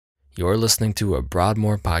You're listening to a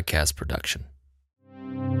Broadmoor podcast production.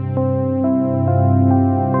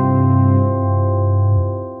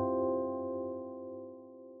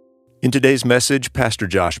 In today's message, Pastor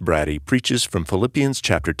Josh Brady preaches from Philippians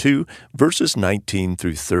chapter 2, verses 19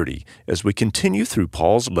 through 30, as we continue through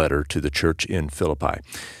Paul's letter to the church in Philippi.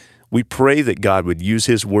 We pray that God would use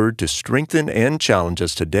His Word to strengthen and challenge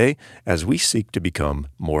us today as we seek to become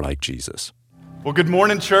more like Jesus. Well, good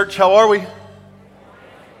morning, church. How are we?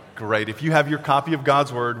 Great. If you have your copy of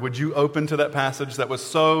God's Word, would you open to that passage that was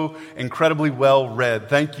so incredibly well read?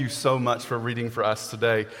 Thank you so much for reading for us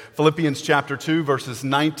today. Philippians chapter 2, verses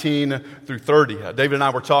 19 through 30. David and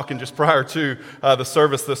I were talking just prior to the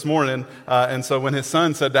service this morning, and so when his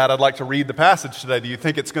son said, "Dad, I'd like to read the passage today. Do you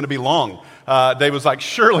think it's going to be long?" Dave was like,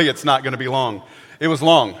 "Surely it's not going to be long." It was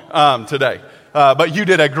long today. But you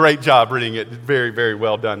did a great job reading it. Very, very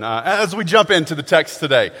well done. As we jump into the text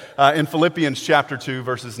today, in Philippians chapter 2,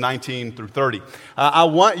 verses 19 through 30, I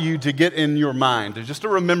want you to get in your mind just a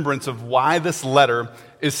remembrance of why this letter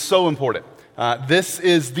is so important. This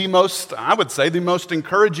is the most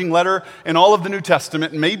encouraging letter in all of the New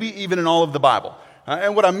Testament, maybe even in all of the Bible.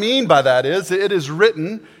 And what I mean by that is it is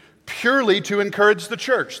written purely to encourage the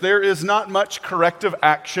church. There is not much corrective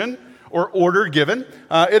action or order given.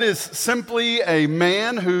 It is simply a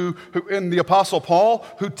man who in the Apostle Paul,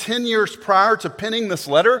 who 10 years prior to penning this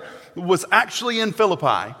letter was actually in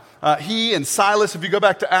Philippi. He and Silas, if you go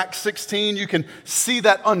back to Acts 16, you can see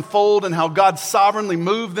that unfold and how God sovereignly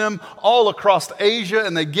moved them all across Asia,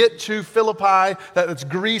 and they get to Philippi, that's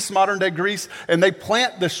Greece, modern-day Greece, and they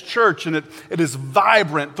plant this church, and it is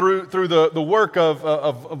vibrant through the work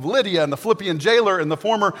of Lydia and the Philippian jailer and the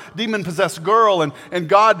former demon-possessed girl, and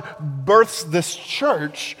God births this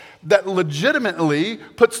church that legitimately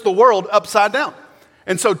puts the world upside down.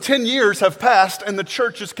 And so 10 years have passed, and the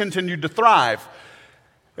church has continued to thrive.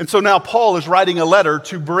 And so now Paul is writing a letter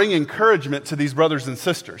to bring encouragement to these brothers and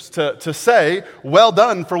sisters, to say, well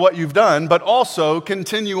done for what you've done, but also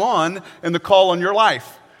continue on in the call on your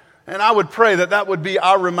life. And I would pray that would be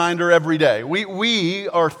our reminder every day. We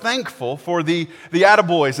are thankful for the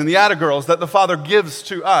attaboys and the attagirls that the Father gives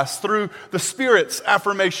to us through the Spirit's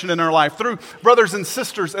affirmation in our life, through brothers and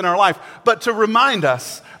sisters in our life, but to remind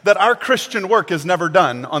us that our Christian work is never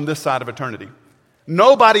done on this side of eternity.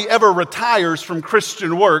 Nobody ever retires from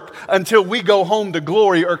Christian work until we go home to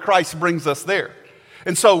glory or Christ brings us there.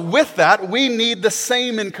 And so with that, we need the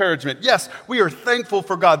same encouragement. Yes, we are thankful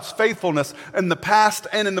for God's faithfulness in the past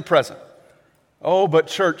and in the present. Oh, but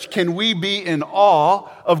church, can we be in awe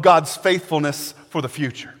of God's faithfulness for the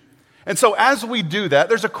future? And so as we do that,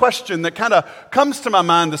 there's a question that kind of comes to my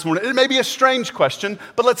mind this morning. It may be a strange question,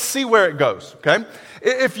 but let's see where it goes, okay?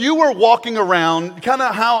 If you were walking around kind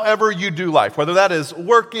of however you do life, whether that is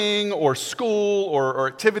working or school or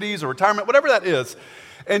activities or retirement, whatever that is,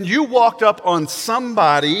 and you walked up on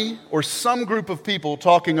somebody or some group of people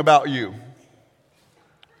talking about you,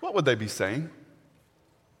 what would they be saying?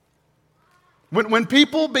 When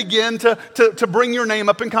people begin to bring your name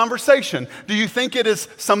up in conversation, do you think it is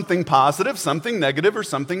something positive, something negative, or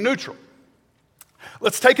something neutral?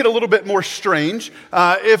 Let's take it a little bit more strange.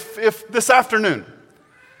 If this afternoon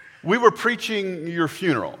we were preaching your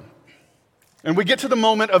funeral, and we get to the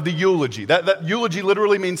moment of the eulogy. That eulogy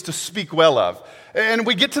literally means to speak well of. And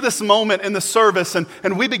we get to this moment in the service,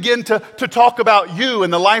 and we begin to talk about you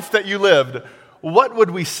and the life that you lived. What would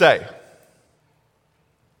we say?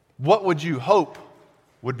 What would you hope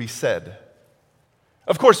would be said?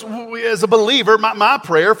 Of course, as a believer, my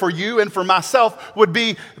prayer for you and for myself would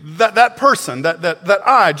be that person, that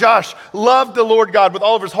I, Josh, loved the Lord God with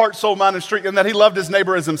all of his heart, soul, mind, and strength, and that he loved his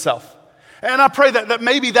neighbor as himself. And I pray that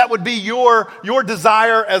maybe that would be your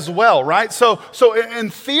desire as well, right? So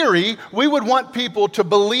in theory, we would want people to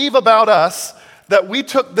believe about us that we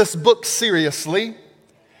took this book seriously,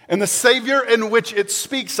 and the Savior in which it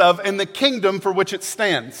speaks of, and the kingdom for which it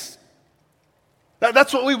stands.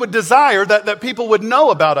 That's what we would desire, that people would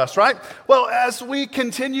know about us, right? Well, as we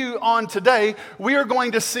continue on today, we are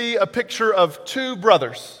going to see a picture of two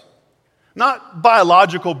brothers. Not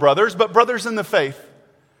biological brothers, but brothers in the faith.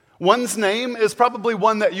 One's name is probably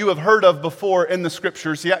one that you have heard of before in the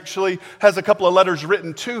Scriptures. He actually has a couple of letters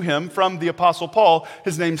written to him from the Apostle Paul.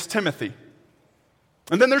 His name's Timothy.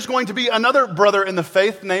 And then there's going to be another brother in the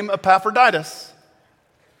faith named Epaphroditus.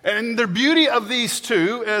 And the beauty of these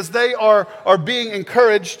two is they are being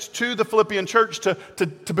encouraged to the Philippian church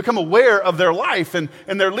to become aware of their life and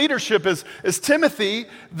their leadership is Timothy,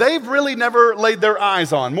 they've really never laid their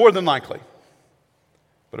eyes on, more than likely.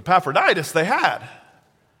 But Epaphroditus, they had.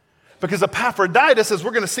 Because Epaphroditus, as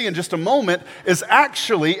we're going to see in just a moment, is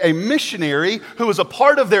actually a missionary who was a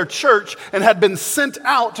part of their church and had been sent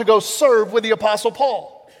out to go serve with the Apostle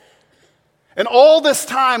Paul. And all this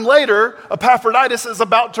time later, Epaphroditus is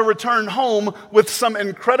about to return home with some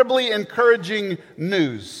incredibly encouraging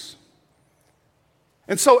news.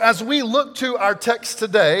 And so as we look to our text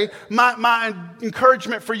today, my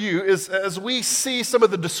encouragement for you is as we see some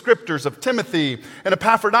of the descriptors of Timothy and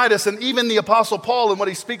Epaphroditus and even the Apostle Paul and what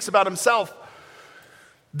he speaks about himself,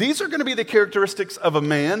 these are going to be the characteristics of a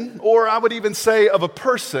man, or I would even say of a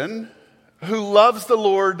person who loves the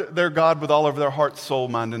Lord their God with all of their heart, soul,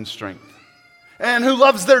 mind, and strength. And who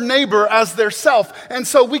loves their neighbor as their self. And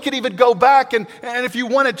so we could even go back and if you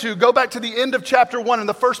wanted to, go back to the end of chapter 1 and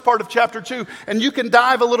the first part of chapter 2, and you can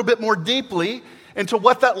dive a little bit more deeply into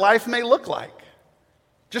what that life may look like.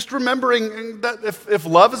 Just remembering that if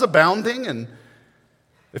love is abounding and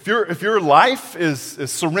if your life is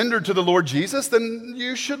surrendered to the Lord Jesus, then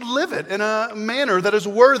you should live it in a manner that is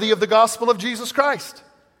worthy of the gospel of Jesus Christ.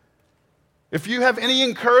 If you have any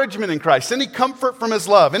encouragement in Christ, any comfort from His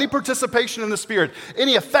love, any participation in the Spirit,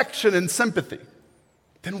 any affection and sympathy,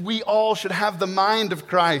 then we all should have the mind of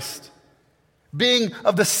Christ, being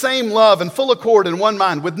of the same love and full accord in one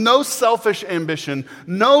mind, with no selfish ambition,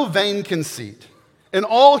 no vain conceit, in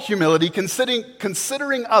all humility,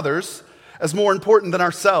 considering others as more important than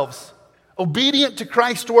ourselves, obedient to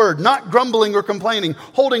Christ's word, not grumbling or complaining,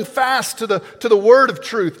 holding fast to the word of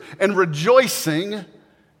truth, and rejoicing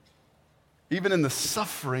even in the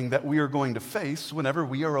suffering that we are going to face whenever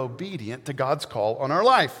we are obedient to God's call on our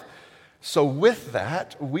life. So with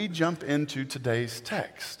that, we jump into today's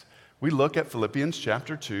text. We look at Philippians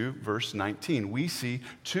chapter 2, verse 19. We see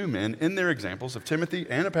two men in their examples of Timothy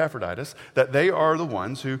and Epaphroditus, that they are the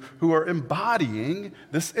ones who are embodying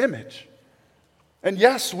this image. And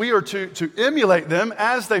yes, we are to emulate them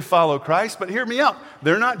as they follow Christ, but hear me out.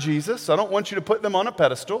 They're not Jesus. I don't want you to put them on a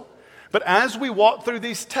pedestal. But as we walk through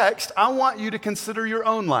these texts, I want you to consider your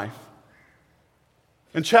own life.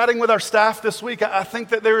 In chatting with our staff this week, I think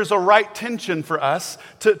that there is a right tension for us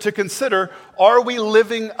to consider, are we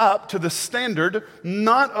living up to the standard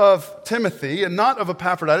not of Timothy and not of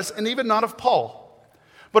Epaphroditus and even not of Paul?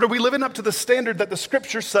 But are we living up to the standard that the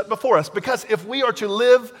Scriptures set before us? Because if we are to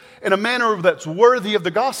live in a manner that's worthy of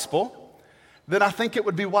the gospel, then I think it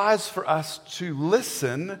would be wise for us to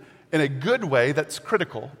listen in a good way that's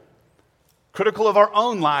critical of our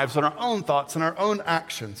own lives and our own thoughts and our own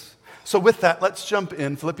actions. So with that, let's jump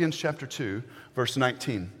in Philippians chapter 2, verse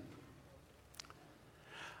 19.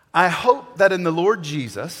 I hope that in the Lord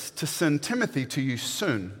Jesus to send Timothy to you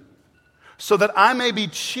soon, so that I may be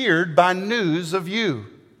cheered by news of you.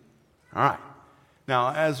 All right.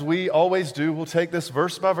 Now, as we always do, we'll take this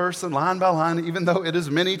verse by verse and line by line, even though it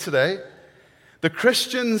is many today. The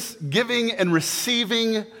Christian's giving and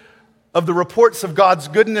receiving of the reports of God's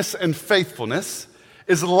goodness and faithfulness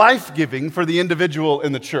is life-giving for the individual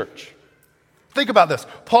in the church. Think about this.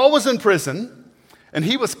 Paul was in prison, and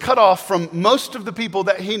he was cut off from most of the people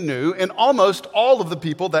that he knew and almost all of the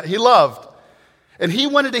people that he loved. And he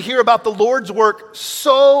wanted to hear about the Lord's work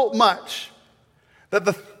so much that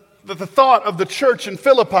the thought of the church in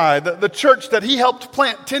Philippi, the church that he helped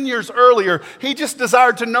plant 10 years earlier, he just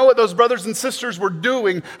desired to know what those brothers and sisters were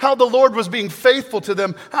doing, how the Lord was being faithful to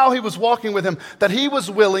them, how He was walking with them, that he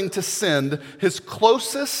was willing to send his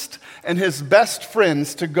closest and his best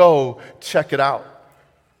friends to go check it out.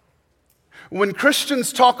 When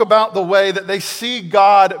Christians talk about the way that they see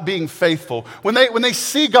God being faithful, when they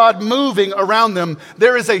see God moving around them,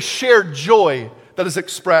 there is a shared joy that is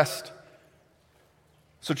expressed.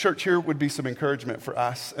 So church, here would be some encouragement for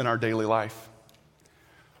us in our daily life.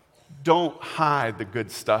 Don't hide the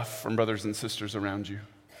good stuff from brothers and sisters around you.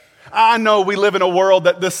 I know we live in a world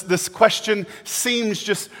that this question seems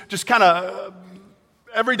just kind of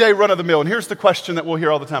everyday run of the mill. And here's the question that we'll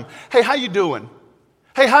hear all the time. Hey, how you doing?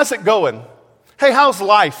 Hey, how's it going? Hey, how's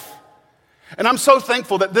life? And I'm so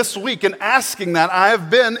thankful that this week in asking that, I have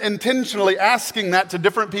been intentionally asking that to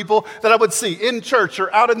different people that I would see in church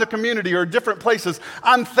or out in the community or different places.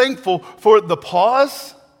 I'm thankful for the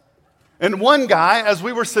pause. And one guy, as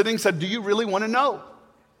we were sitting, said, "Do you really want to know?"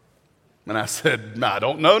 And I said, "I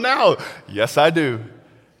don't know now." "Yes, I do."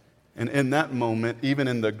 And in that moment, even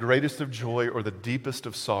in the greatest of joy or the deepest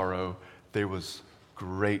of sorrow, there was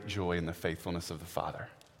great joy in the faithfulness of the Father.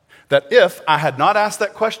 That if I had not asked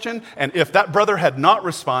that question and if that brother had not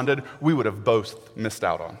responded, we would have both missed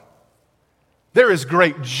out on. There is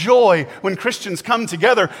great joy when Christians come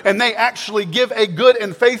together and they actually give a good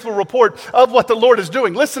and faithful report of what the Lord is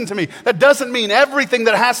doing. Listen to me. That doesn't mean everything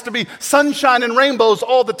that has to be sunshine and rainbows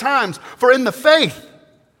all the times. For in the faith,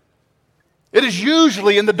 It is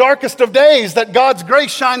usually in the darkest of days that God's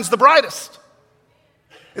grace shines the brightest.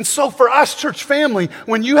 And so for us, church family,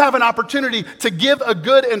 when you have an opportunity to give a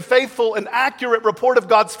good and faithful and accurate report of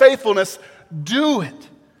God's faithfulness, do it.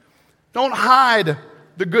 Don't hide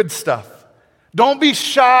the good stuff. Don't be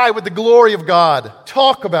shy with the glory of God.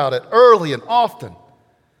 Talk about it early and often.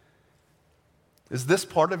 Is this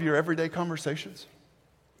part of your everyday conversations?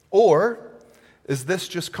 Or is this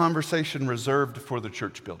just conversation reserved for the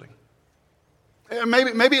church building?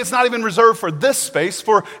 Maybe it's not even reserved for this space.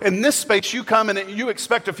 For in this space, you come and you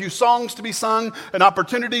expect a few songs to be sung, an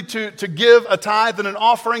opportunity to give a tithe and an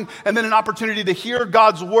offering, and then an opportunity to hear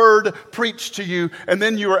God's word preached to you, and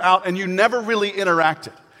then you are out and you never really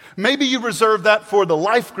interacted. Maybe you reserve that for the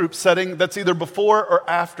life group setting that's either before or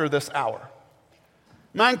after this hour.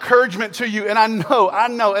 My encouragement to you, and I know,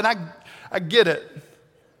 and I get it.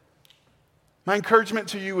 My encouragement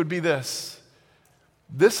to you would be this.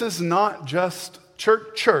 This is not just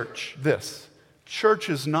church, this. Church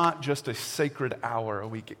is not just a sacred hour a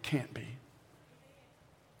week. It can't be.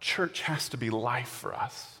 Church has to be life for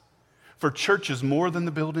us. For church is more than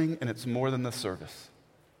the building and it's more than the service.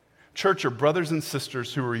 Church are brothers and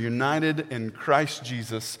sisters who are united in Christ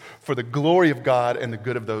Jesus for the glory of God and the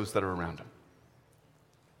good of those that are around him.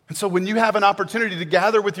 And so when you have an opportunity to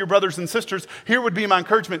gather with your brothers and sisters, here would be my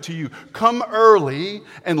encouragement to you. Come early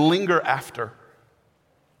and linger after.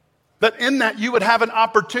 That in that you would have an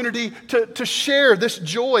opportunity to share this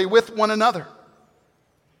joy with one another.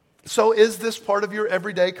 So is this part of your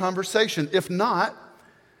everyday conversation? If not,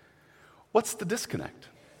 what's the disconnect?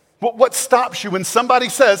 What stops you when somebody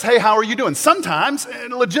says, hey, how are you doing? Sometimes,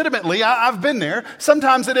 and legitimately, I've been there,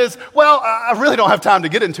 sometimes it is, well, I really don't have time to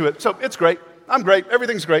get into it, so it's great, I'm great,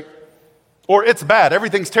 everything's great. Or it's bad,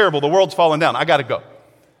 everything's terrible, the world's falling down, I gotta go.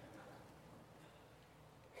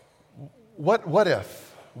 What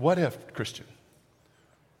if, Christian,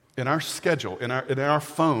 in our schedule, in our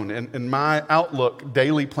phone, in my Outlook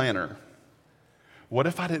daily planner, what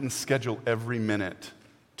if I didn't schedule every minute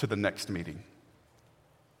to the next meeting?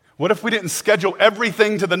 What if we didn't schedule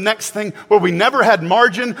everything to the next thing where we never had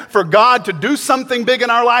margin for God to do something big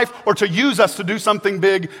in our life or to use us to do something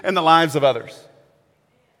big in the lives of others?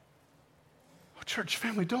 Church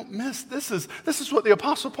family, don't miss. This is what the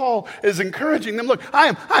Apostle Paul is encouraging them. Look,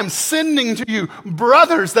 I'm sending to you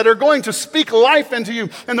brothers that are going to speak life into you,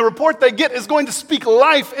 and the report they get is going to speak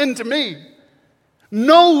life into me.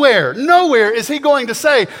 Nowhere is he going to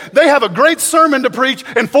say, they have a great sermon to preach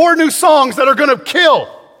and 4 new songs that are going to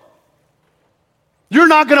kill. You're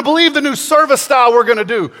not going to believe the new service style we're going to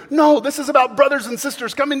do. No, this is about brothers and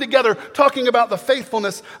sisters coming together, talking about the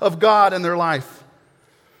faithfulness of God in their life.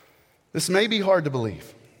 This may be hard to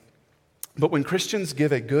believe, but when Christians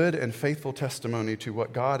give a good and faithful testimony to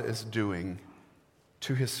what God is doing,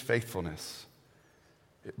 to his faithfulness,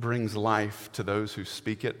 it brings life to those who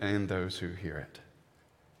speak it and those who hear it.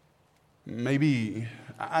 Maybe,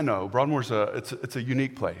 I know, Broadmoor's it's a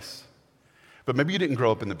unique place. But maybe you didn't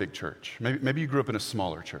grow up in the big church. Maybe you grew up in a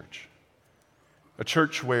smaller church. A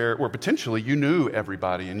church where potentially you knew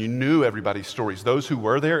everybody and you knew everybody's stories, those who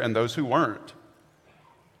were there and those who weren't.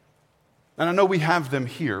 And I know we have them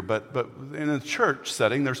here, but in a church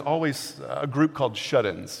setting, there's always a group called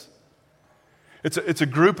shut-ins. It's a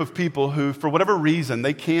group of people who, for whatever reason,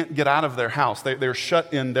 they can't get out of their house. They're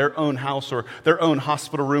shut in their own house or their own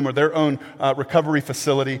hospital room or their own recovery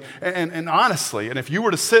facility. And honestly, and if you were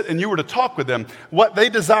to sit and you were to talk with them, what they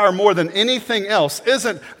desire more than anything else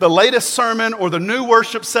isn't the latest sermon or the new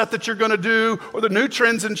worship set that you're going to do or the new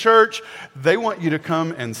trends in church. They want you to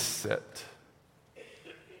come and sit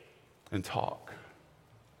and talk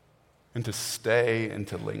and to stay and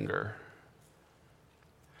to linger.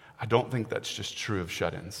 I don't think that's just true of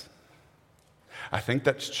shut-ins. I think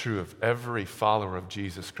that's true of every follower of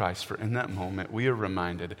Jesus Christ, for in that moment we are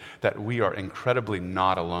reminded that we are incredibly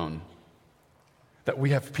not alone. That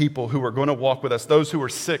we have people who are going to walk with us, those who are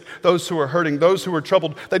sick, those who are hurting, those who are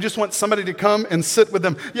troubled. They just want somebody to come and sit with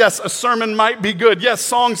them. Yes, a sermon might be good. Yes,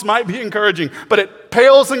 songs might be encouraging, but it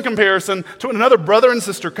pales in comparison to when another brother and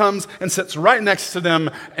sister comes and sits right next to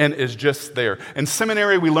them and is just there. In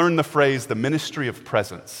seminary, we learn the phrase, the ministry of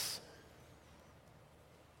presence.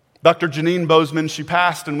 Dr. Janine Bozeman, she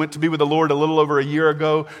passed and went to be with the Lord a little over a year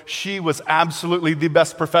ago. She was absolutely the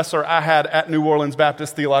best professor I had at New Orleans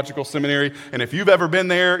Baptist Theological Seminary. And if you've ever been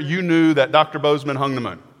there, you knew that Dr. Bozeman hung the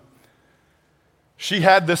moon. She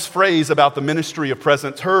had this phrase about the ministry of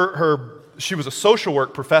presence. She was a social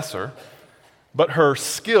work professor, but her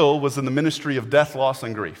skill was in the ministry of death, loss,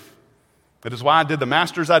 and grief. That is why I did the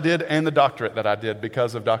master's I did and the doctorate that I did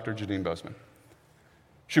because of Dr. Janine Bozeman.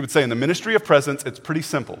 She would say in the ministry of presence, it's pretty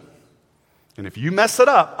simple. And if you mess it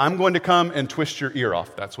up, I'm going to come and twist your ear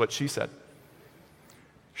off. That's what she said.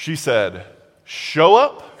 She said, show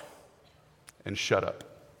up and shut up.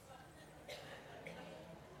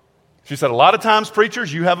 She said, a lot of times,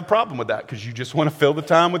 preachers, you have a problem with that because you just want to fill the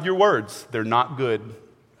time with your words. They're not good.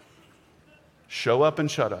 Show up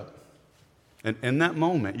and shut up. And in that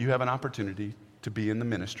moment, you have an opportunity to be in the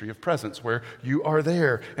ministry of presence where you are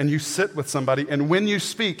there and you sit with somebody. And when you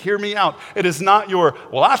speak, hear me out. It is not your,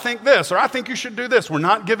 well, I think this or I think you should do this. We're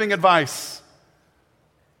not giving advice.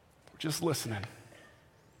 We're just listening.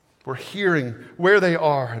 We're hearing where they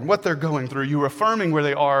are and what they're going through. You're affirming where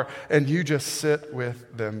they are and you just sit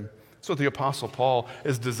with them. That's what the Apostle Paul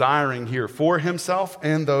is desiring here for himself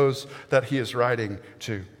and those that he is writing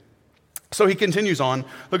to. So he continues on.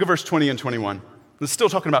 Look at verse 20 and 21. He's still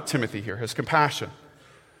talking about Timothy here, his compassion.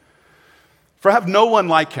 For I have no one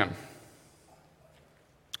like him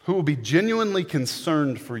who will be genuinely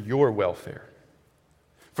concerned for your welfare.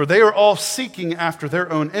 For they are all seeking after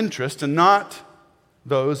their own interest and not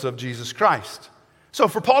those of Jesus Christ. So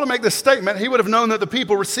for Paul to make this statement, he would have known that the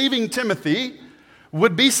people receiving Timothy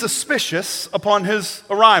would be suspicious upon his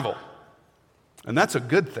arrival. And that's a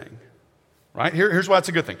good thing, right? Here's why it's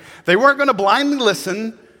a good thing. They weren't going to blindly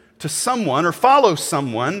listen to someone or follow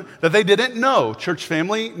someone that they didn't know. Church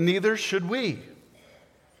family, neither should we.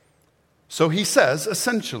 So he says,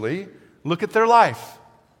 essentially, look at their life.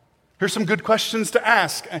 Here's some good questions to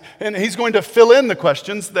ask. And he's going to fill in the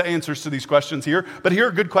questions, the answers to these questions here. But here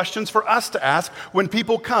are good questions for us to ask when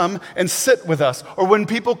people come and sit with us, or when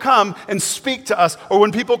people come and speak to us, or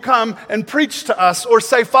when people come and preach to us, or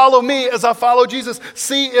say, follow me as I follow Jesus.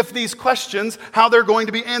 See if these questions, how they're going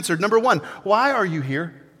to be answered. Number one, why are you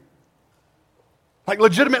here? Like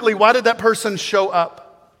legitimately, why did that person show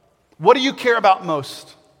up? What do you care about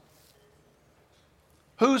most?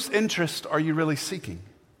 Whose interest are you really seeking?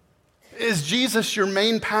 Is Jesus your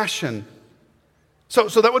main passion? So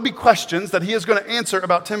that would be questions that he is going to answer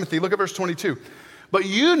about Timothy. Look at verse 22. But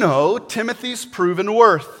you know Timothy's proven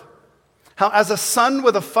worth, how as a son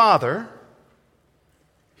with a father,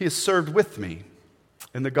 he has served with me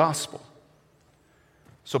in the gospel.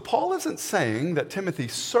 So Paul isn't saying that Timothy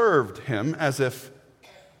served him as if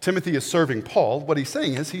Timothy is serving Paul. What he's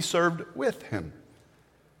saying is he served with him.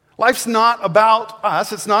 Life's not about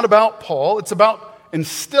us. It's not about Paul. It's about, and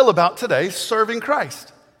still about today, serving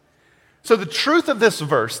Christ. So the truth of this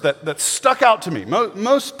verse that stuck out to me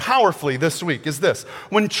most powerfully this week is this.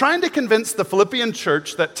 When trying to convince the Philippian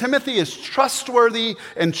church that Timothy is trustworthy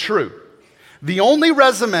and true, the only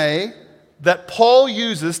resume that Paul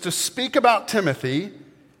uses to speak about Timothy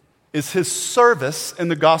is his service in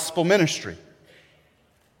the gospel ministry.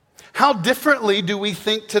 How differently do we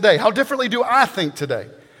think today? How differently do I think today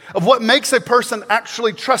of what makes a person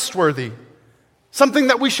actually trustworthy? Something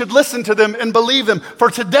that we should listen to them and believe them. For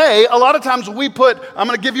today, a lot of times we I'm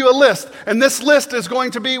going to give you a list, and this list is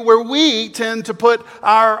going to be where we tend to put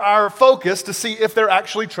our focus to see if they're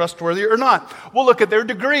actually trustworthy or not. We'll look at their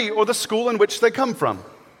degree or the school in which they come from,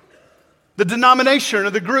 the denomination or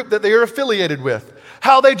the group that they are affiliated with,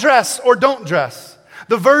 how they dress or don't dress,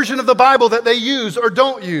 the version of the Bible that they use or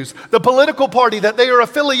don't use, the political party that they are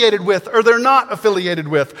affiliated with or they're not affiliated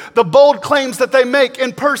with, the bold claims that they make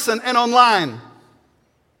in person and online.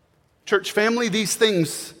 Church family, these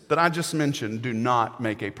things that I just mentioned do not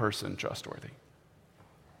make a person trustworthy.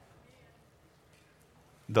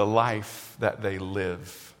 The life that they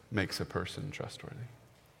live makes a person trustworthy.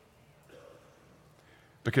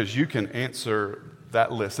 Because you can answer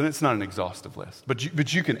that list, and it's not an exhaustive list,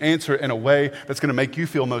 but you can answer it in a way that's going to make you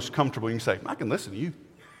feel most comfortable. You can say, I can listen to you.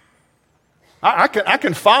 I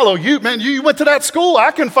can follow you. Man, you went to that school,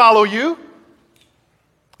 I can follow you.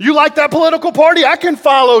 You like that political party? I can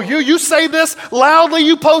follow you. You say this loudly,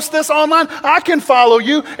 you post this online, I can follow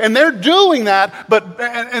you. And they're doing that, but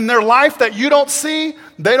in their life that you don't see,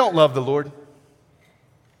 they don't love the Lord.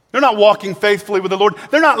 They're not walking faithfully with the Lord.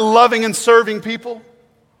 They're not loving and serving people.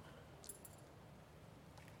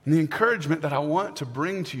 And the encouragement that I want to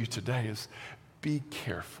bring to you today is be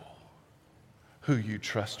careful who you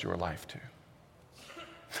trust your life to.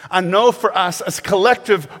 I know for us as a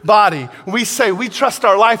collective body, we say we trust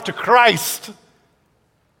our life to Christ.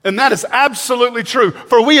 And that is absolutely true,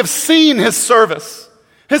 for we have seen his service.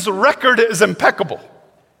 His record is impeccable.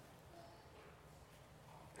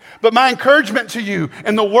 But my encouragement to you,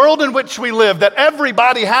 in the world in which we live, that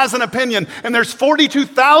everybody has an opinion, and there's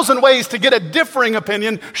 42,000 ways to get a differing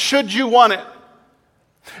opinion should you want it.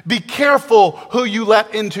 Be careful who you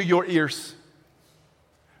let into your ears.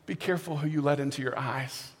 Be careful who you let into your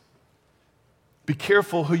eyes. Be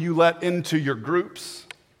careful who you let into your groups.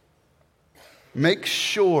 make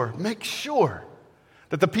sure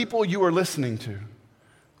that the people you are listening to,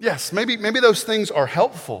 yes, maybe those things are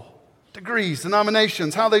helpful. Degrees,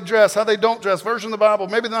 denominations, how they dress, how they don't dress, version of the Bible,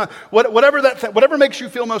 maybe not, whatever makes you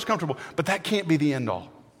feel most comfortable. But that can't be the end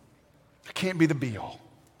all. It can't be the be all.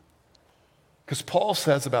 Because Paul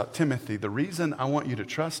says about Timothy, the reason I want you to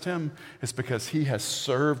trust him is because he has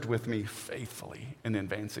served with me faithfully in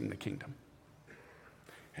advancing the kingdom.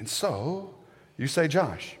 And so, you say,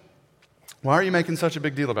 Josh, why are you making such a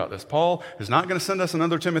big deal about this? Paul is not going to send us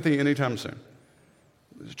another Timothy anytime soon.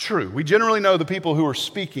 It's true. We generally know the people who are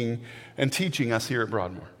speaking and teaching us here at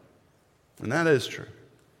Broadmoor. And that is true.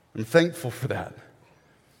 I'm thankful for that.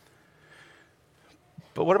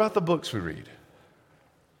 But what about the books we read?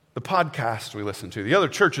 The podcasts we listen to? The other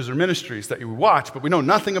churches or ministries that you watch, but we know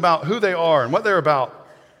nothing about who they are and what they're about?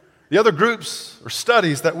 The other groups or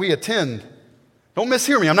studies that we attend? Don't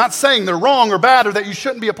mishear me. I'm not saying they're wrong or bad or that you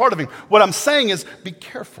shouldn't be a part of them. What I'm saying is be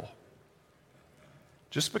careful.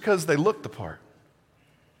 Just because they look the part,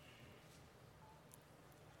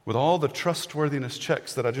 with all the trustworthiness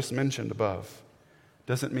checks that I just mentioned above,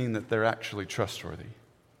 doesn't mean that they're actually trustworthy.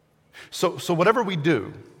 So whatever we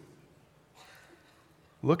do,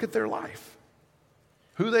 look at their life,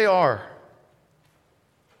 who they are,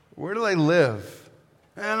 where do they live.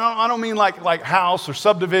 And I don't mean like house or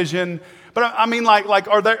subdivision, but I mean like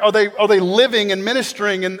are they living and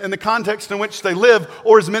ministering in the context in which they live,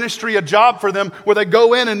 or is ministry a job for them where they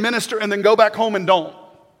go in and minister and then go back home and don't?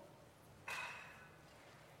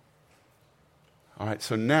 All right,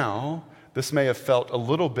 so now this may have felt a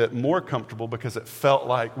little bit more comfortable because it felt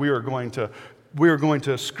like we are going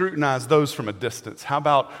to scrutinize those from a distance. How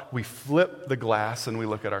about we flip the glass and we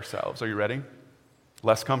look at ourselves? Are you ready?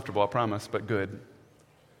 Less comfortable, I promise, but good.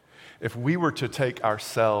 If we were to take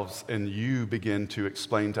ourselves and you begin to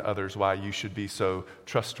explain to others why you should be so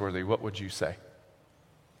trustworthy, what would you say?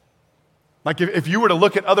 Like if you were to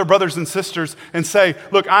look at other brothers and sisters and say,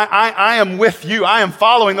 look, I am with you. I am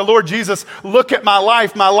following the Lord Jesus. Look at my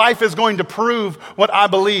life. My life is going to prove what I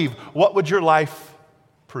believe. What would your life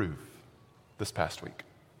prove this past week?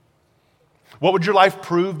 What would your life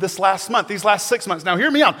prove this last month, these last 6 months? Now, hear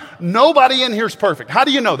me out. Nobody in here is perfect. How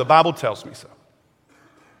do you know? The Bible tells me so.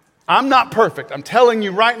 I'm not perfect. I'm telling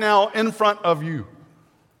you right now in front of you.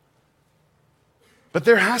 But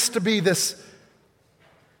there has to be this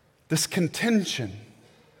contention,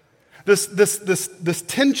 this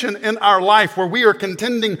tension in our life where we are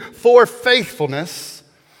contending for faithfulness,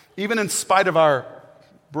 even in spite of our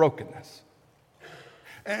brokenness.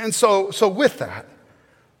 And so with that,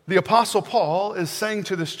 the Apostle Paul is saying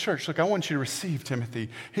to this church, look, I want you to receive Timothy.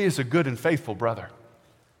 He is a good and faithful brother.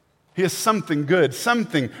 He has something good,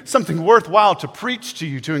 something worthwhile to preach to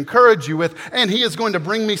you, to encourage you with, and he is going to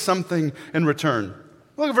bring me something in return.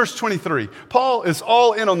 Look at verse 23. Paul is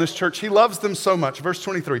all in on this church. He loves them so much. Verse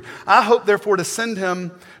 23. I hope, therefore, to send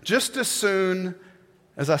him just as soon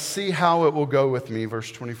as I see how it will go with me.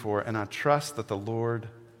 Verse 24. And I trust that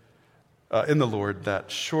in the Lord,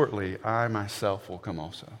 that shortly I myself will come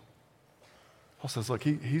also. Paul says, look,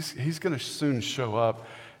 he's going to soon show up,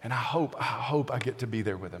 and I hope I get to be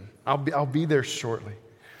there with him. I'll be there shortly.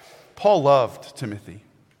 Paul loved Timothy.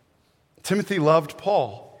 Timothy loved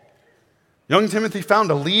Paul. Young Timothy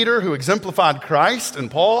found a leader who exemplified Christ in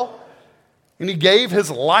Paul, and he gave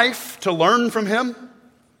his life to learn from him.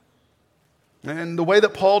 And the way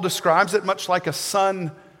that Paul describes it, much like a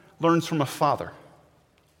son learns from a father.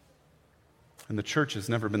 And the church has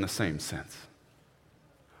never been the same since.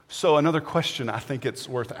 So another question I think it's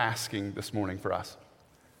worth asking this morning for us.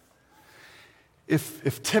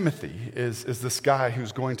 If Timothy is this guy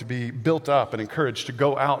who's going to be built up and encouraged to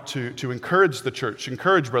go out to encourage the church,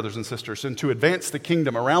 encourage brothers and sisters, and to advance the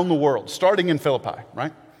kingdom around the world, starting in Philippi,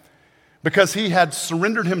 right? Because he had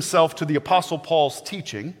surrendered himself to the Apostle Paul's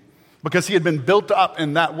teaching, because he had been built up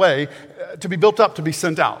in that way, to be built up to be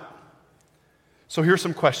sent out. So here's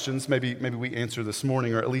some questions maybe we answer this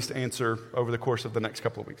morning, or at least answer over the course of the next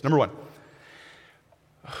couple of weeks. Number one,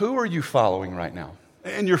 who are you following right now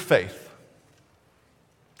in your faith?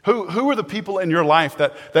 Who are the people in your life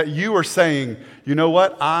that you are saying, you know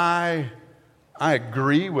what, I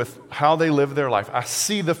agree with how they live their life. I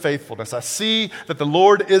see the faithfulness. I see that the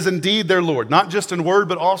Lord is indeed their Lord, not just in word,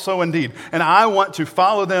 but also in deed. And I want to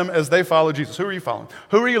follow them as they follow Jesus. Who are you following?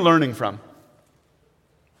 Who are you learning from?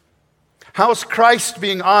 How is Christ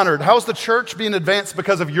being honored? How is the church being advanced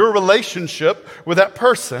because of your relationship with that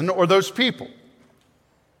person or those people?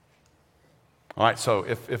 All right, so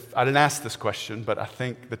if I didn't ask this question, but I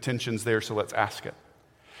think the tension's there, so let's ask it.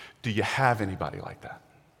 Do you have anybody like that?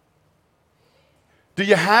 Do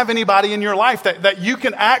you have anybody in your life that you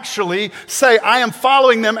can actually say, I am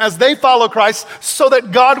following them as they follow Christ so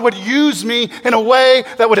that God would use me in a way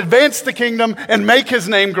that would advance the kingdom and make his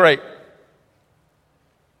name great?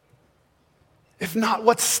 If not,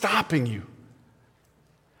 what's stopping you?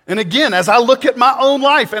 And again, as I look at my own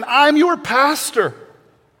life, and I'm your pastor,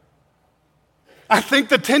 I think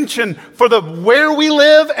the tension for where we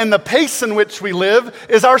live and the pace in which we live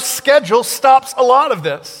is our schedule stops a lot of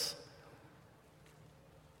this.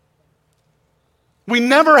 We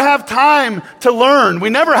never have time to learn. We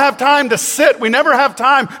never have time to sit. We never have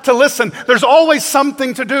time to listen. There's always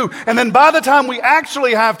something to do. And then by the time we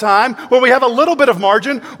actually have time, where we have a little bit of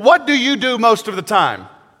margin, what do you do most of the time?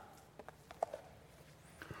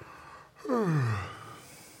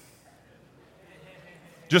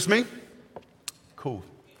 Just me? Cool.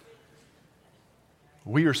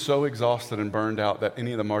 We are so exhausted and burned out that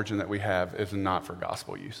any of the margin that we have is not for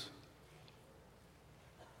gospel use.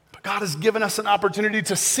 But God has given us an opportunity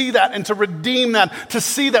to see that and to redeem that, to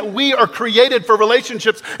see that we are created for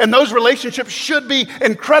relationships, and those relationships should be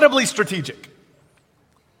incredibly strategic.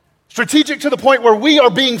 Strategic to the point where we are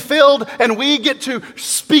being filled and we get to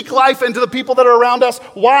speak life into the people that are around us.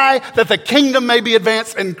 Why? That the kingdom may be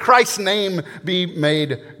advanced and Christ's name be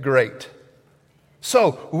made great.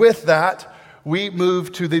 So, with that, we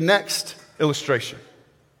move to the next illustration.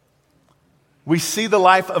 We see the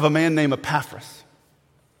life of a man named Epaphroditus.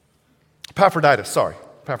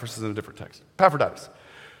 Epaphras is in a different text. Epaphroditus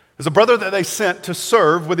is a brother that they sent to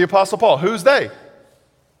serve with the Apostle Paul. Who's they?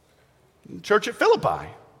 Church at Philippi.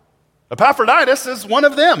 Epaphroditus is one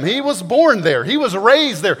of them. He was born there. He was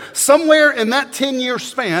raised there. Somewhere in that 10-year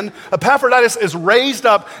span, Epaphroditus is raised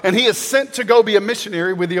up and he is sent to go be a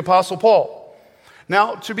missionary with the Apostle Paul.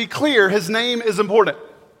 Now, to be clear, his name is important.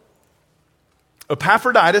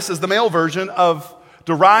 Epaphroditus is the male version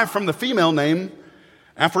derived from the female name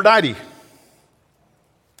Aphrodite.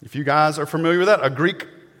 If you guys are familiar with that, a Greek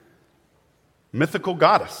mythical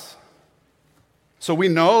goddess. So we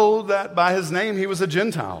know that by his name he was a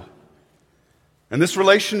Gentile. And this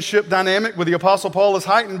relationship dynamic with the Apostle Paul is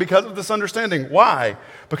heightened because of this understanding. Why?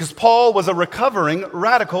 Because Paul was a recovering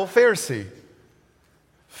radical Pharisee.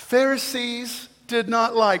 Pharisees did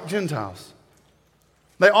not like Gentiles.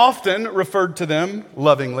 They often referred to them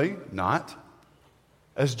lovingly, not,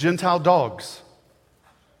 as Gentile dogs.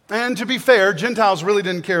 And to be fair, Gentiles really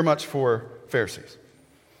didn't care much for Pharisees.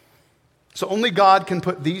 So only God can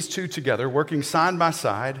put these two together, working side by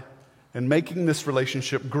side and making this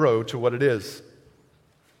relationship grow to what it is.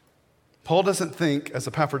 Paul doesn't think as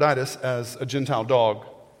Epaphroditus as a Gentile dog.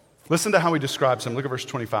 Listen to how he describes him. Look at verse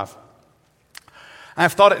 25. I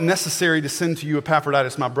have thought it necessary to send to you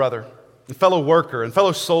Epaphroditus, my brother, and fellow worker, and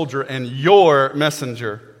fellow soldier, and your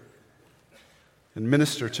messenger, and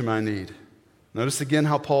minister to my need. Notice again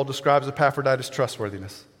how Paul describes Epaphroditus'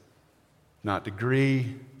 trustworthiness. Not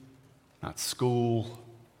degree, not school,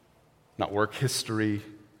 not work history,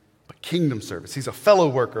 but kingdom service. He's a fellow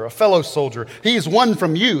worker, a fellow soldier. He is one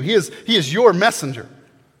from you. He is your messenger.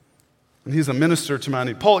 And he's a minister to my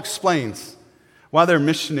need. Paul explains why their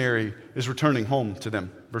missionary is returning home to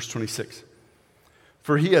them. Verse 26.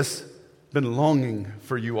 For he has been longing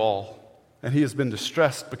for you all, and he has been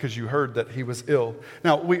distressed because you heard that he was ill.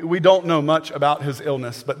 Now, we don't know much about his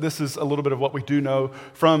illness, but this is a little bit of what we do know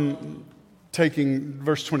from taking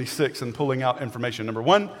verse 26 and pulling out information. Number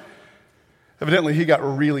one, evidently he got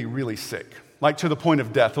really, really sick, like to the point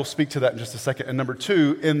of death. He'll speak to that in just a second. And number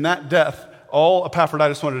two, in that death, all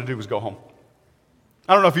Epaphroditus wanted to do was go home.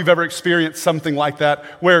 I don't know if you've ever experienced something like that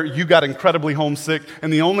where you got incredibly homesick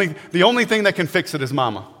and the only thing that can fix it is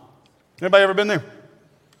mama. Anybody ever been there?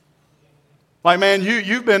 Like, man,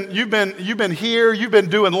 you've been here, you've been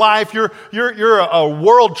doing life, you're a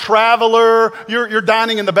world traveler, you're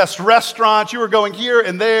dining in the best restaurants, you were going here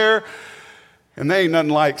and there, and they ain't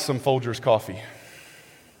nothing like some Folgers coffee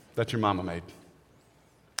that your mama made.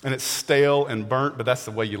 And it's stale and burnt, but that's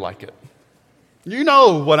the way you like it. You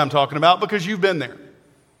know what I'm talking about because you've been there.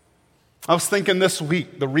 I was thinking this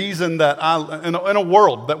week, the reason that in a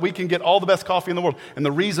world that we can get all the best coffee in the world, and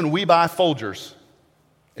the reason we buy Folgers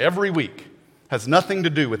every week has nothing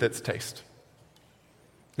to do with its taste.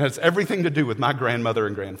 It has everything to do with my grandmother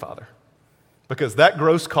and grandfather. Because that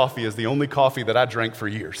gross coffee is the only coffee that I drank for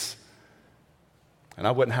years. And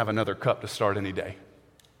I wouldn't have another cup to start any day.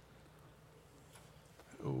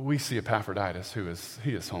 We see Epaphroditus,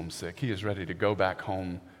 he is homesick. He is ready to go back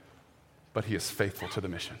home, but he is faithful to the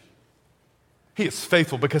mission. He is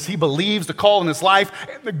faithful because he believes the call in his life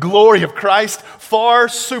and the glory of Christ far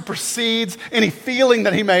supersedes any feeling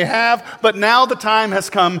that he may have. But now the time has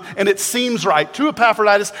come, and it seems right to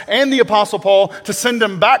Epaphroditus and the Apostle Paul to send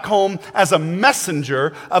him back home as a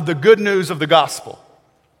messenger of the good news of the gospel.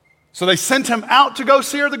 So they sent him out to go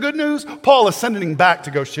share the good news. Paul is sending him back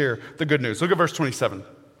to go share the good news. Look at verse 27.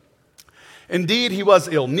 Indeed, he was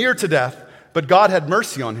ill, near to death, but God had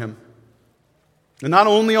mercy on him. And not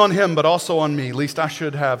only on him, but also on me, lest I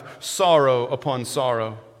should have sorrow upon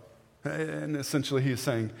sorrow. And essentially he is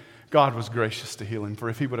saying, God was gracious to heal him, for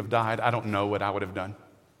if he would have died, I don't know what I would have done.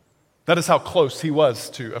 That is how close he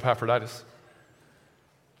was to Epaphroditus.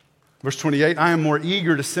 Verse 28, I am more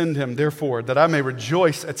eager to send him, therefore, that I may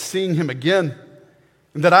rejoice at seeing him again,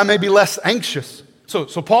 and that I may be less anxious. So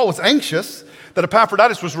Paul was anxious that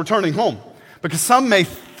Epaphroditus was returning home, because some may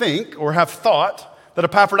think or have thought that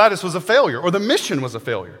Epaphroditus was a failure, or the mission was a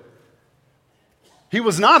failure. He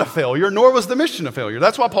was not a failure, nor was the mission a failure.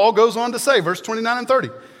 That's why Paul goes on to say, verse 29 and 30,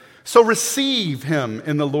 so receive him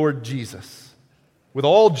in the Lord Jesus with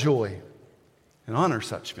all joy and honor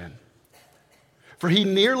such men. For he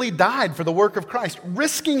nearly died for the work of Christ,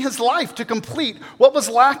 risking his life to complete what was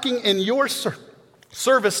lacking in your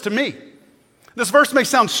service to me. This verse may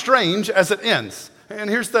sound strange as it ends. And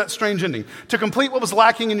here's that strange ending. To complete what was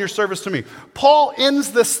lacking in your service to me. Paul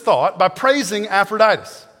ends this thought by praising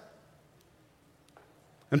Epaphroditus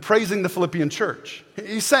and praising the Philippian church.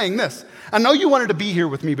 He's saying this, I know you wanted to be here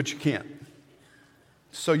with me, but you can't.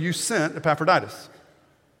 So you sent Epaphroditus.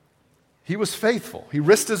 He was faithful. He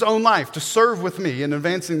risked his own life to serve with me in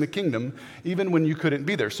advancing the kingdom, even when you couldn't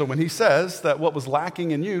be there. So when he says that what was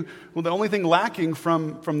lacking in you, well, the only thing lacking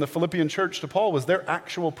from the Philippian church to Paul was their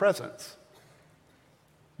actual presence.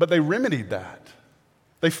 But they remedied that.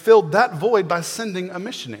 They filled that void by sending a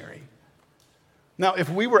missionary. Now, if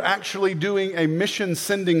we were actually doing a mission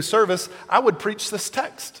sending service, I would preach this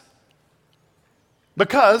text.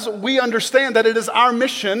 Because we understand that it is our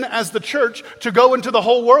mission as the church to go into the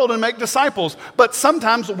whole world and make disciples. But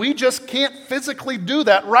sometimes we just can't physically do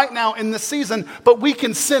that right now in this season, but we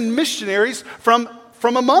can send missionaries from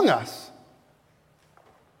among us.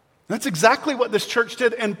 That's exactly what this church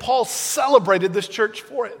did, and Paul celebrated this church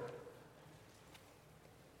for it.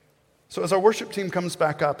 So as our worship team comes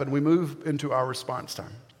back up and we move into our response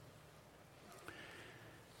time,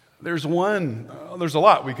 there's a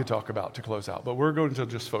lot we could talk about to close out, but we're going to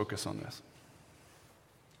just focus on this.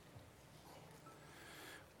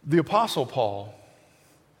 The Apostle Paul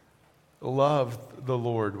loved the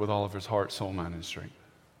Lord with all of his heart, soul, mind, and strength.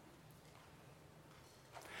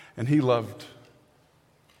 And he loved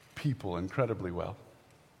people incredibly well.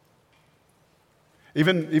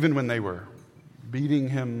 Even when they were beating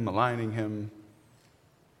him, maligning him,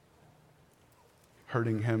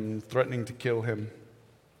 hurting him, threatening to kill him.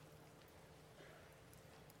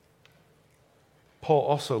 Paul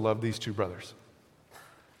also loved these two brothers,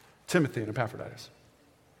 Timothy and Epaphroditus.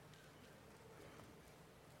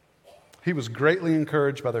 He was greatly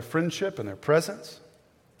encouraged by their friendship and their presence,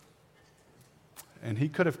 and he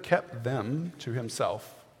could have kept them to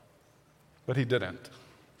himself, but he didn't.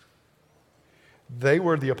 They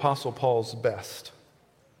were the Apostle Paul's best,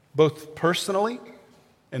 both personally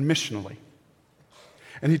and missionally.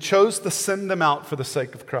 And he chose to send them out for the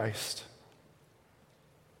sake of Christ.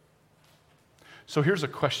 So here's a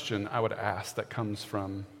question I would ask that comes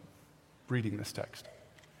from reading this text.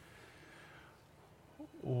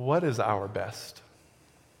 What is our best?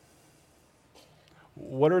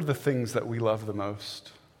 What are the things that we love the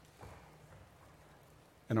most?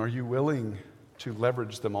 And are you willing to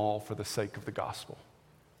leverage them all for the sake of the gospel?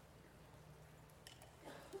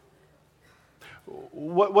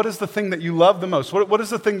 What is the thing that you love the most? What is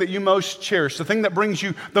the thing that you most cherish? The thing that brings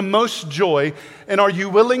you the most joy? And are you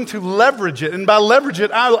willing to leverage it? And by leverage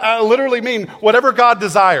it, I literally mean whatever God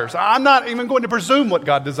desires. I'm not even going to presume what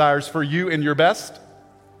God desires for you in your best.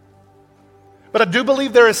 But I do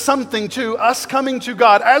believe there is something to us coming to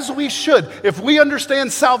God, as we should. If we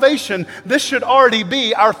understand salvation, this should already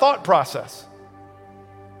be our thought process.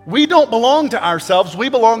 We don't belong to ourselves, we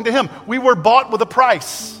belong to Him. We were bought with a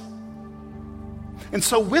price. And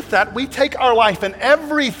so with that, we take our life and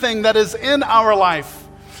everything that is in our life,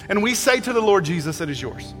 and we say to the Lord Jesus, it is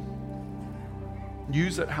yours.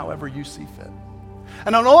 Use it however you see fit.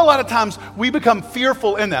 And I know a lot of times we become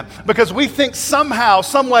fearful in that because we think somehow,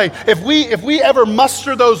 some way, if we ever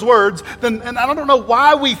muster those words, then, and I don't know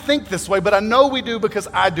why we think this way, but I know we do because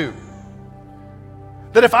I do.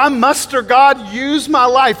 That if I muster God, use my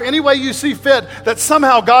life any way you see fit, that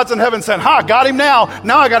somehow God's in heaven saying, ha, got him now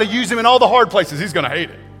I got to use him in all the hard places. He's going to hate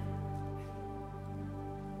it.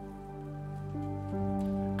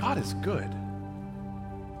 God is good.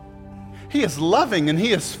 He is loving and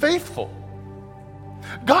He is faithful.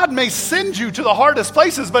 God may send you to the hardest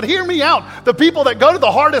places, but hear me out. The people that go to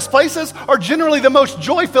the hardest places are generally the most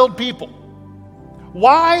joy-filled people.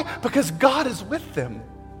 Why? Because God is with them.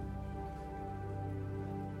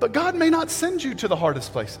 But God may not send you to the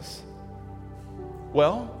hardest places.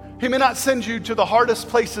 Well, He may not send you to the hardest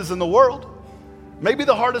places in the world. Maybe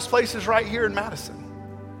the hardest place is right here in Madison.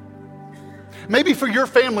 Maybe for your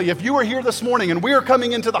family, if you are here this morning and we are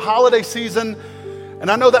coming into the holiday season, and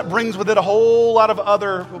I know that brings with it a whole lot of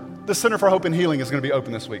the Center for Hope and Healing is going to be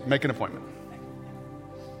open this week. Make an appointment.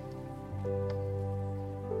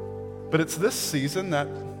 But it's this season that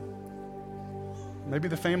maybe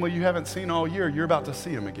the family you haven't seen all year, you're about to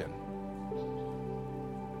see them again.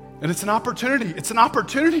 And it's an opportunity. It's an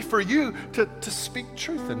opportunity for you to speak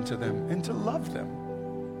truth into them and to love them.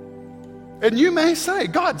 And you may say,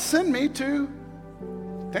 God, send me to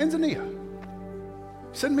Tanzania.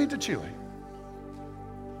 Send me to Chile.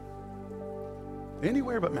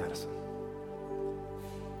 Anywhere but Madison.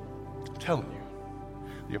 I'm telling you,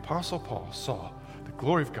 the Apostle Paul saw the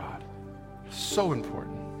glory of God so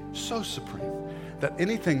important, so supreme, that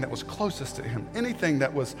anything that was closest to him, anything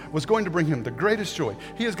that was going to bring him the greatest joy,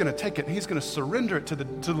 he is going to take it and he's going to surrender it to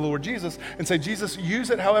the Lord Jesus and say, Jesus, use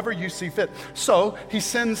it however you see fit. So he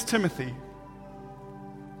sends Timothy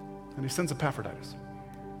and he sends Epaphroditus.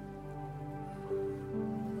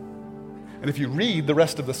 And if you read the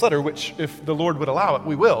rest of this letter, which if the Lord would allow it,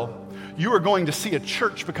 we will, you are going to see a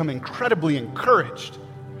church become incredibly encouraged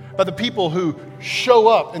by the people who show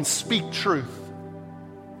up and speak truth.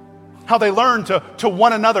 How they learn to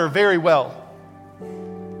one another very well.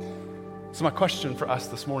 So my question for us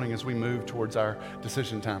this morning as we move towards our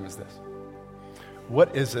decision time is this.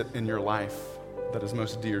 What is it in your life that is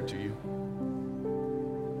most dear to you?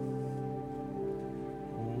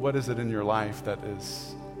 What is it in your life that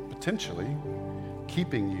is potentially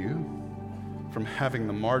keeping you from having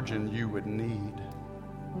the margin you would need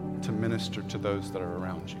to minister to those that are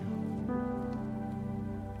around you?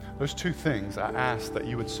 Those two things I ask that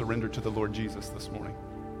you would surrender to the Lord Jesus this morning.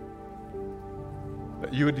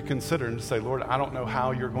 That you would consider and say, Lord, I don't know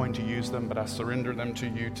how you're going to use them, but I surrender them to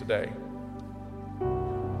you today.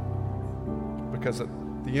 Because at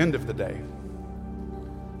the end of the day,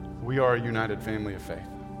 we are a united family of faith.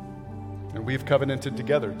 And we've covenanted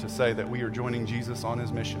together to say that we are joining Jesus on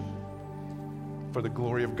his mission for the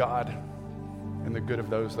glory of God and the good of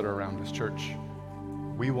those that are around his church.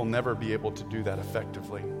 We will never be able to do that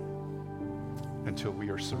effectively until we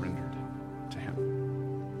are surrendered to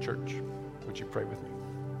him. Church, would you pray with me?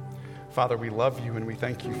 Father, we love you and we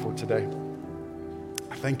thank you for today.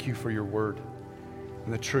 I thank you for your word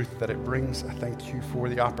and the truth that it brings. I thank you for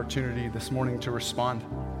the opportunity this morning to respond.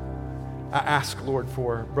 I ask, Lord,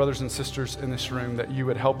 for brothers and sisters in this room that you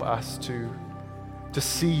would help us to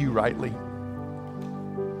see you rightly.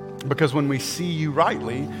 Because when we see you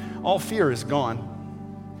rightly, all fear is gone.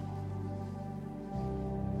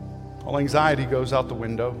 All anxiety goes out the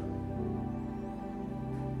window.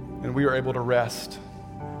 And we are able to rest.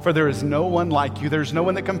 For there is no one like you. There's no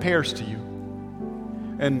one that compares to you.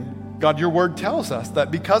 And God, your word tells us that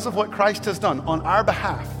because of what Christ has done on our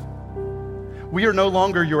behalf, we are no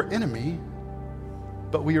longer your enemy,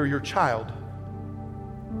 but we are your child.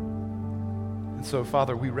 And so,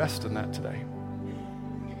 Father, we rest in that today.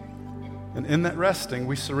 And in that resting,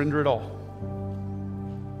 we surrender it all.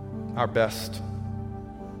 Our best,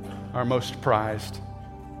 our most prized.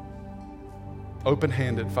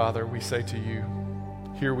 Open-handed, Father, we say to you,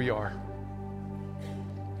 here we are.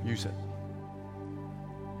 Use it.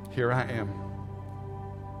 Here I am.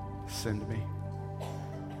 Send me.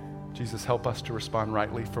 Jesus, help us to respond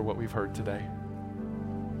rightly for what we've heard today.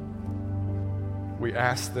 We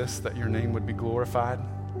ask this that your name would be glorified,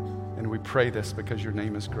 and we pray this because your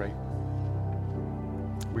name is great.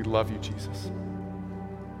 We love you, Jesus.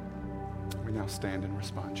 We now stand and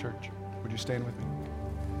respond. Church, would you stand with me?